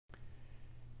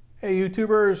Hey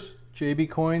YouTubers,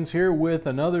 JB Coins here with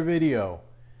another video.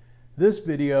 This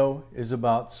video is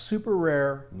about super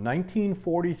rare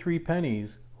 1943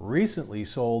 pennies recently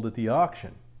sold at the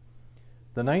auction.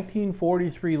 The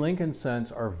 1943 Lincoln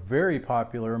cents are very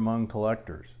popular among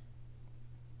collectors.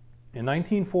 In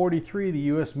 1943, the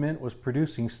U.S. Mint was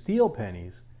producing steel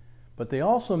pennies, but they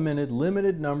also minted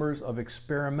limited numbers of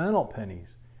experimental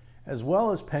pennies, as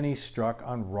well as pennies struck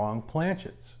on wrong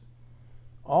planchets.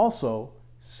 Also,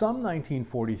 some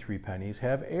 1943 pennies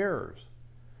have errors.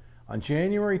 On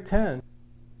January 10th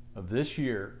of this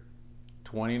year,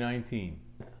 2019,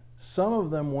 some of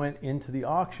them went into the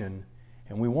auction,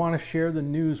 and we want to share the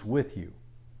news with you.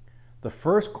 The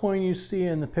first coin you see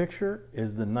in the picture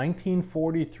is the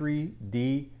 1943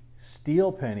 D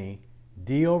steel penny,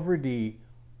 D over D,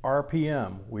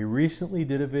 RPM. We recently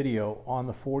did a video on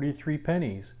the 43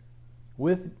 pennies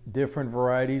with different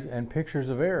varieties and pictures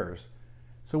of errors.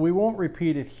 So we won't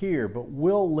repeat it here, but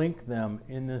we'll link them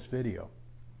in this video.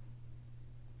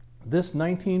 This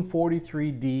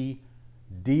 1943 D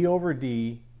over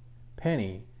D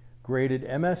penny, graded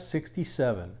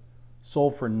MS67,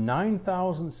 sold for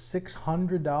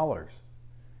 $9,600.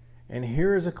 And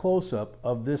here is a close-up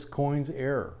of this coin's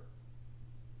error.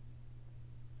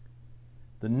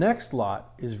 The next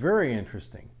lot is very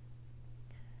interesting.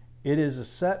 It is a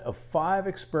set of 5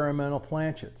 experimental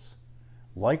planchets.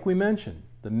 Like we mentioned,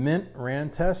 the Mint ran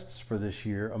tests for this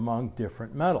year among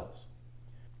different metals.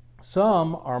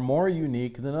 Some are more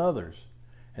unique than others,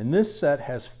 and this set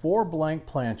has 4 blank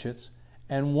planchets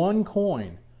and 1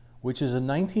 coin, which is a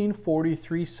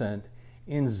 1943 cent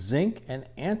in zinc and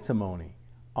antimony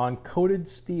on coated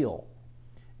steel.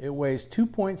 It weighs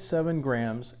 2.7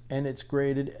 grams and it's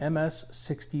graded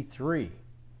MS63.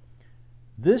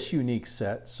 This unique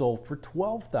set sold for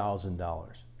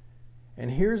 $12,000.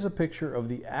 And here's a picture of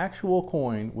the actual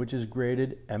coin, which is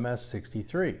graded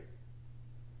MS63.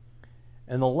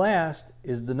 And the last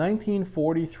is the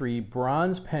 1943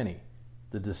 bronze penny,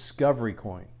 the Discovery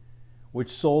coin, which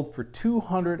sold for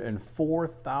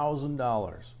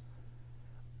 $204,000.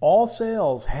 All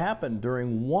sales happened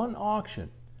during one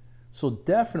auction, so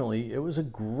definitely it was a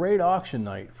great auction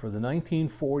night for the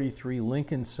 1943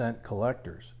 Lincoln cent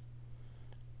collectors.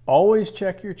 Always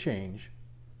check your change.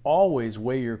 Always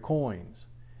weigh your coins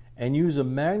and use a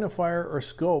magnifier or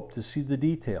scope to see the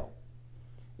detail.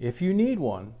 If you need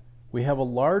one, we have a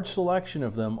large selection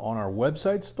of them on our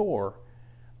website store,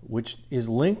 which is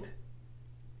linked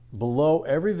below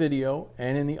every video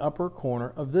and in the upper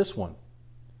corner of this one.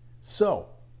 So,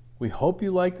 we hope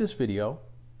you liked this video,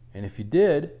 and if you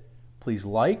did, please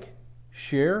like,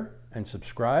 share, and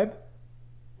subscribe.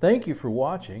 Thank you for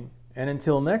watching, and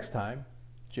until next time,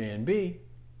 J&B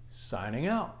signing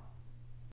out.